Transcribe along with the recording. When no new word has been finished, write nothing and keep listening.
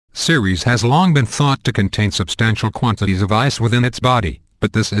Ceres has long been thought to contain substantial quantities of ice within its body,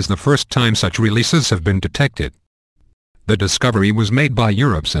 but this is the first time such releases have been detected. The discovery was made by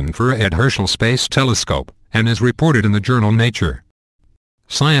Europe's Infrared Herschel Space Telescope, and is reported in the journal Nature.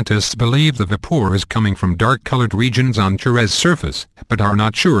 Scientists believe the vapour is coming from dark-colored regions on Ceres' surface, but are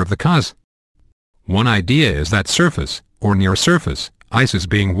not sure of the cause. One idea is that surface, or near surface, ice is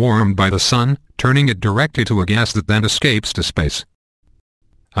being warmed by the sun, turning it directly to a gas that then escapes to space.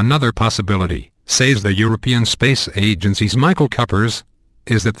 Another possibility, says the European Space Agency's Michael Kuppers,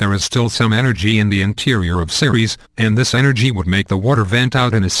 is that there is still some energy in the interior of Ceres, and this energy would make the water vent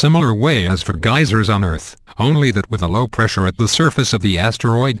out in a similar way as for geysers on Earth, only that with a low pressure at the surface of the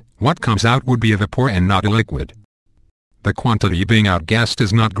asteroid, what comes out would be a vapour and not a liquid. The quantity being outgassed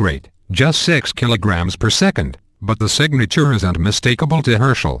is not great, just 6 kilograms per second, but the signature is unmistakable to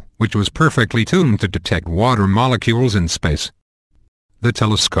Herschel, which was perfectly tuned to detect water molecules in space. The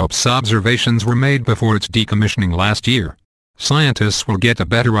telescope's observations were made before its decommissioning last year. Scientists will get a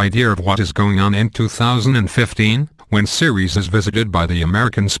better idea of what is going on in 2015, when Ceres is visited by the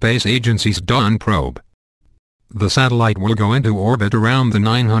American Space Agency's Dawn probe. The satellite will go into orbit around the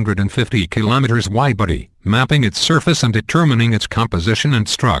 950 km wide body, mapping its surface and determining its composition and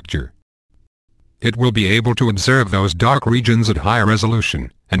structure. It will be able to observe those dark regions at high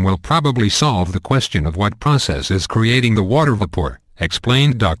resolution, and will probably solve the question of what process is creating the water vapour,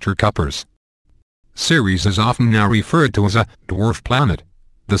 explained Dr. Kuppers. Ceres is often now referred to as a dwarf planet,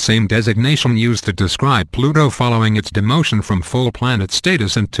 the same designation used to describe Pluto following its demotion from full planet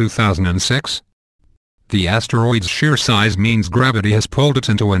status in 2006. The asteroid's sheer size means gravity has pulled it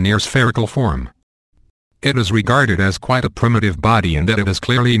into a near-spherical form. It is regarded as quite a primitive body in that it has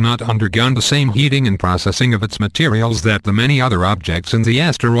clearly not undergone the same heating and processing of its materials that the many other objects in the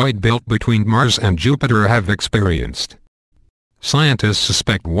asteroid belt between Mars and Jupiter have experienced. Scientists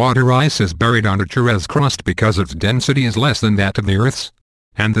suspect water ice is buried under Ceres' crust because its density is less than that of the Earth's,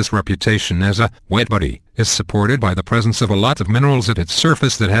 and this reputation as a wet body is supported by the presence of a lot of minerals at its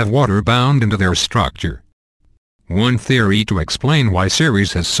surface that have water bound into their structure. One theory to explain why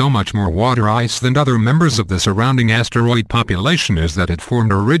Ceres has so much more water ice than other members of the surrounding asteroid population is that it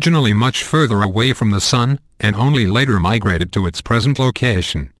formed originally much further away from the Sun, and only later migrated to its present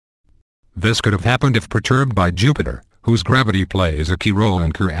location. This could have happened if perturbed by Jupiter, whose gravity plays a key role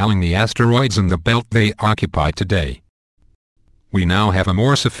in corralling the asteroids in the belt they occupy today. We now have a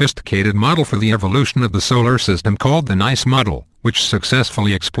more sophisticated model for the evolution of the solar system called the NICE model, which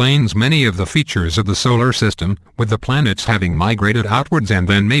successfully explains many of the features of the solar system, with the planets having migrated outwards and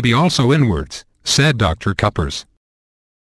then maybe also inwards, said Dr. Kuppers.